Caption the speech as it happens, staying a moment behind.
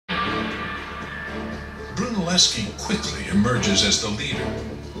Brunelleschi quickly emerges as the leader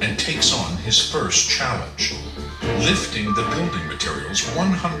and takes on his first challenge, lifting the building materials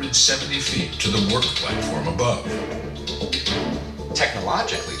 170 feet to the work platform above.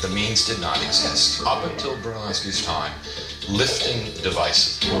 Technologically, the means did not exist. Up until Brunelleschi's time, lifting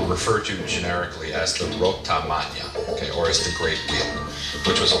devices were referred to generically as the rota magna, okay, or as the great wheel,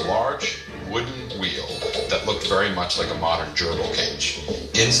 which was a large wooden wheel that looked very much like a modern gerbil cage,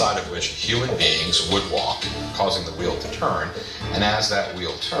 inside of which human beings would walk, causing the wheel to turn, and as that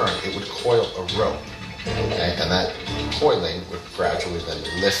wheel turned, it would coil a rope, okay, and that coiling would gradually then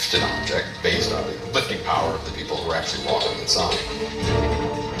lift an object based on the lifting power of the people who were actually walking inside.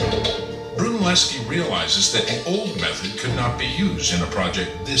 Brunelleschi realizes that the old method could not be used in a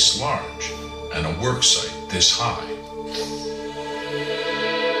project this large and a work site this high.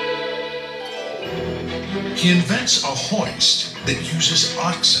 He invents a hoist that uses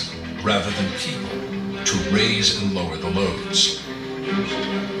oxen rather than people to raise and lower the loads.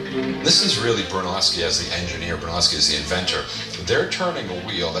 This is really Brunelleschi as the engineer, Brunelleschi as the inventor. They're turning a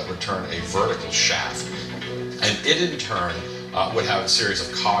wheel that would turn a vertical shaft, and it in turn would have a series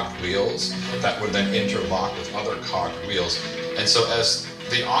of cogged wheels that would then interlock with other cogged wheels. And so as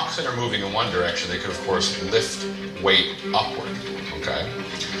the oxen are moving in one direction, they could of course lift weight upward, okay?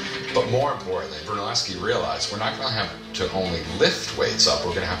 But more importantly, Brunelleschi realized we're not going to have to only lift weights up,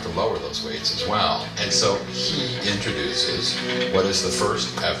 we're going to have to lower those weights as well. And so he introduces what is the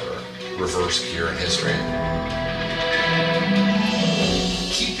first ever reverse gear in history.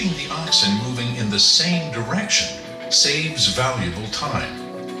 Keeping the oxen moving in the same direction saves valuable time.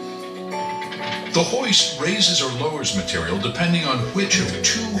 The hoist raises or lowers material depending on which of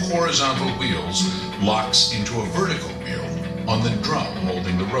two horizontal wheels locks into a vertical wheel on the drum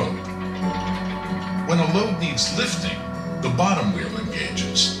holding the rope. When a load needs lifting, the bottom wheel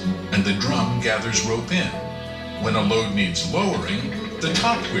engages, and the drum gathers rope in. When a load needs lowering, the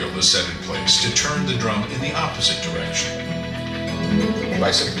top wheel is set in place to turn the drum in the opposite direction.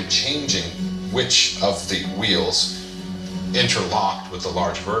 By simply changing which of the wheels interlocked with the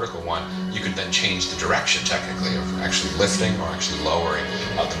large vertical one, you could then change the direction technically of actually lifting or actually lowering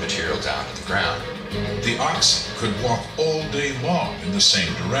the material down to the ground. The oxen could walk all day long in the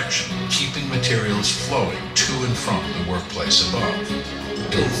same direction, keeping materials flowing to and from the workplace above.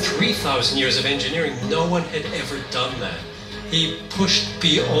 In 3,000 years of engineering, no one had ever done that. He pushed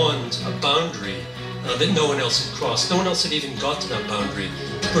beyond a boundary that no one else had crossed. No one else had even got to that boundary.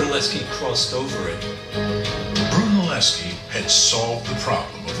 Brunelleschi crossed over it. Brunelleschi had solved the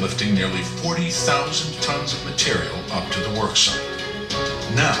problem of lifting nearly 40,000 tons of material up to the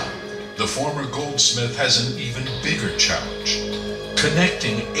worksite. Now, the former goldsmith has an even bigger challenge,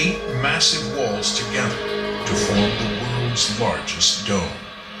 connecting 8 massive walls together to form the world's largest dome.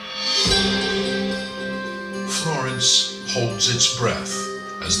 Florence holds its breath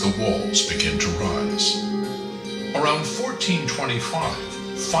as the walls begin to rise. Around 1425,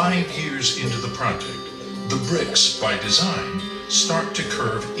 5 years into the project, the bricks, by design, start to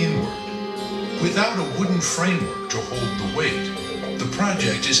curve inward. Without a wooden framework to hold the weight, the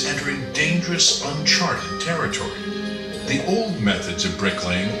project is entering dangerous, uncharted territory. The old methods of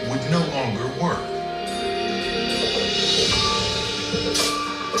bricklaying would no longer work.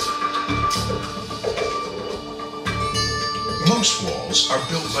 Most walls are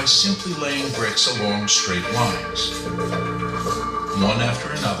built by simply laying bricks along straight lines, one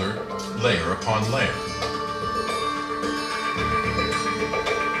after another, layer upon layer.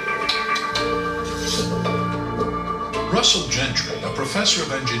 Russell Gentry, a professor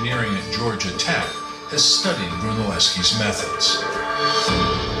of engineering at Georgia Tech, has studied Brunelleschi's methods.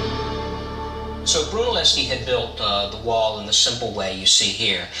 So Brunelleschi had built the wall in the simple way you see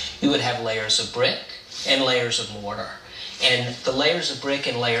here. You would have layers of brick and layers of mortar. And the layers of brick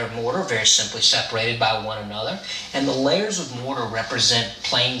and layer of mortar are very simply separated by one another. And the layers of mortar represent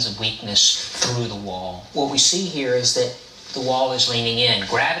planes of weakness through the wall. What we see here is that the wall is leaning in.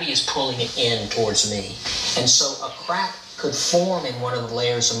 Gravity is pulling it in towards me. And so a crack could form in one of the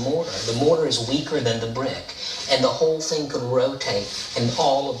layers of mortar. The mortar is weaker than the brick. And the whole thing could rotate, and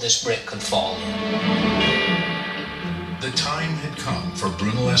all of this brick could fall in. The time had come for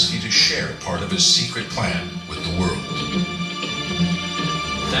Brunelleschi to share part of his secret plan with the world.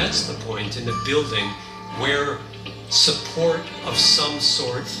 That's the point in the building where support of some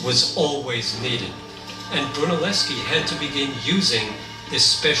sort was always needed. And Brunelleschi had to begin using this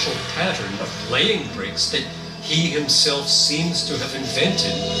special pattern of laying bricks that he himself seems to have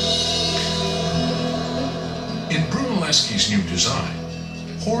invented. In Brunelleschi's new design,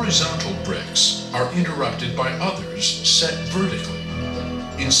 horizontal bricks are interrupted by others set vertically.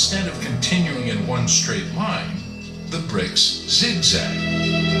 instead of continuing in one straight line, the bricks zigzag.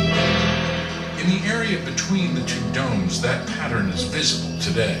 In the area between the two domes, that pattern is visible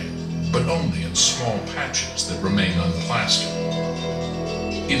today, but only in small patches that remain unplastered.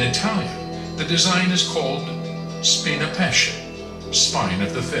 In Italian, the design is called spina pesce, spine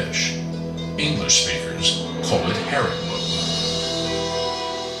of the fish. English speakers call it herringbone.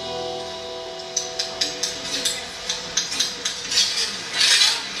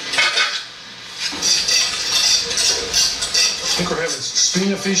 I think we're having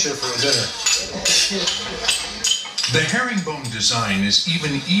spina pesce for dinner. The herringbone design is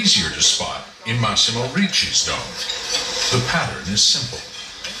even easier to spot in Massimo Ricci's dome. The pattern is simple.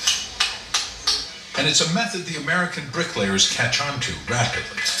 And it's a method the American bricklayers catch on to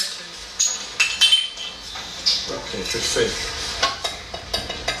rapidly. Okay, perfect.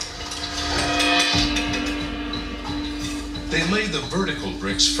 They lay the vertical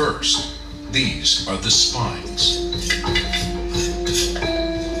bricks first. These are the spines.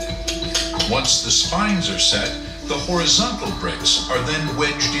 Once the spines are set, the horizontal bricks are then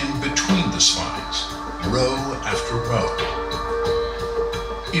wedged in between the spines, row after row.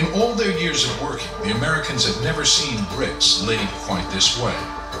 In all their years of working, the Americans have never seen bricks laid quite this way.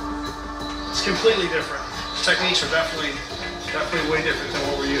 It's completely different. The techniques are definitely way different than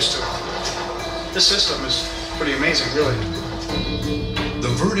what we're used to. This system is pretty amazing, really. The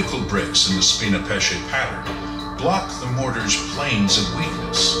vertical bricks in the spina pesce pattern block the mortar's planes of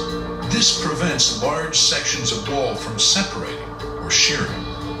weakness. This prevents large sections of wall from separating or shearing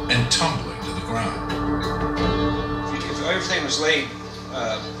and tumbling to the ground. If everything was laid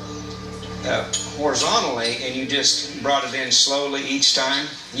horizontally and you just brought it in slowly each time,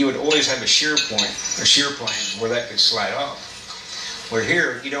 you would always have a shear point, a shear plane where that could slide off. Where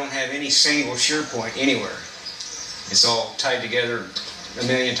here, you don't have any single shear point anywhere. It's all tied together a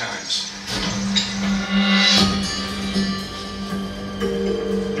million times.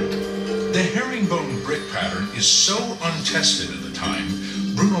 The herringbone brick pattern is so untested at the time,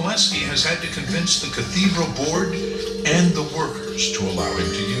 Brunelleschi has had to convince the cathedral board and the workers to allow him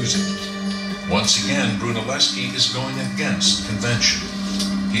to use it. Once again, Brunelleschi is going against convention.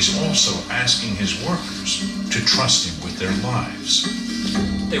 He's also asking his workers to trust him with their lives.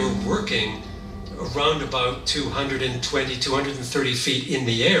 They were working around about 220, 230 feet in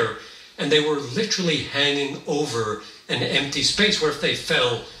the air, and they were literally hanging over an empty space where if they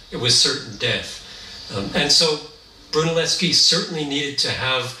fell, it was certain death. And so Brunelleschi certainly needed to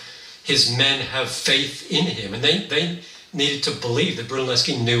have his men have faith in him, and they needed to believe that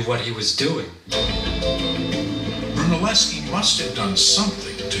Brunelleschi knew what he was doing. Brunelleschi must have done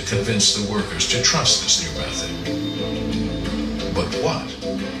something to convince the workers to trust this new method. But what?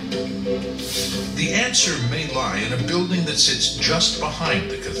 The answer may lie in a building that sits just behind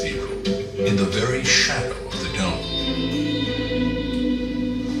the cathedral, in the very shadow of the dome.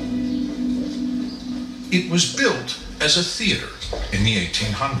 It was built as a theater in the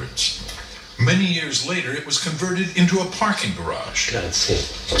 1800s. Many years later, it was converted into a parking garage.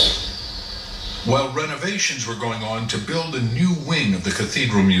 While renovations were going on to build a new wing of the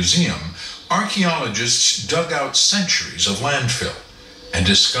Cathedral Museum, archaeologists dug out centuries of landfill and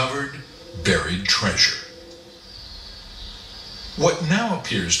discovered buried treasure. What now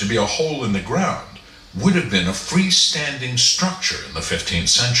appears to be a hole in the ground would have been a freestanding structure in the 15th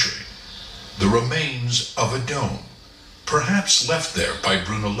century. The remains of a dome, perhaps left there by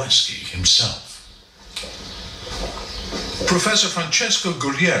Brunelleschi himself. Professor Francesco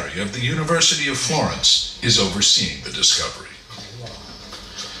Ghiberti of the University of Florence is overseeing the discovery.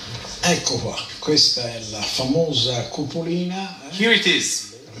 Ecco qua, questa è la famosa cupolina. Here it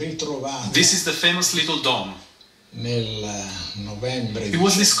is. Ritrovata. This is the famous little dome. Nel novembre. It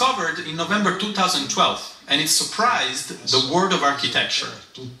was discovered in November 2012 and it surprised the world of architecture.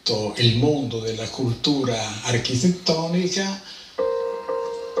 Tutto il mondo della cultura architettonica.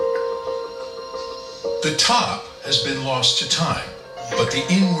 The top has been lost to time, but the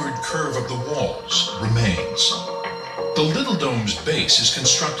inward curve of the walls remains. The little dome's base is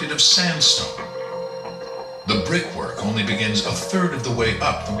constructed of sandstone. The brickwork only begins a third of the way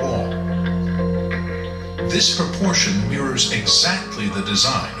up the wall. This proportion mirrors exactly the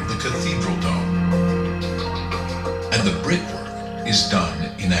design of the cathedral dome. And the brickwork is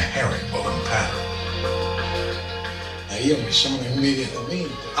done in a herringbone pattern.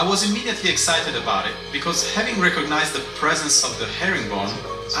 I was immediately excited about it because having recognized the presence of the herringbone,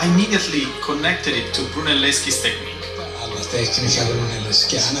 I immediately connected it to Brunelleschi's technique.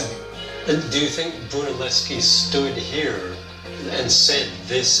 And do you think Brunelleschi stood here and said,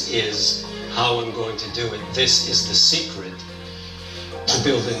 this is how I'm going to do it, this is the secret?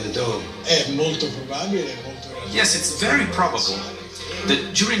 building the dome. È molto probabile, molto ragionevole. Yes, it's very probable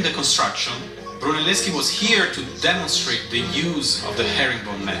that during the construction, Brunelleschi was here to demonstrate the use of the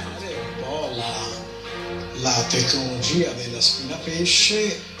herringbone method. Un po' la tecnologia della spina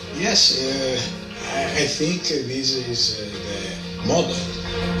pesce. Yes, I think this is the model.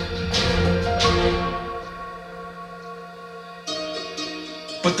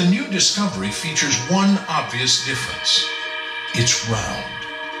 But the new discovery features one obvious difference. It's round.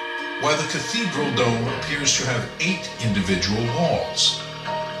 While the cathedral dome appears to have 8 individual walls,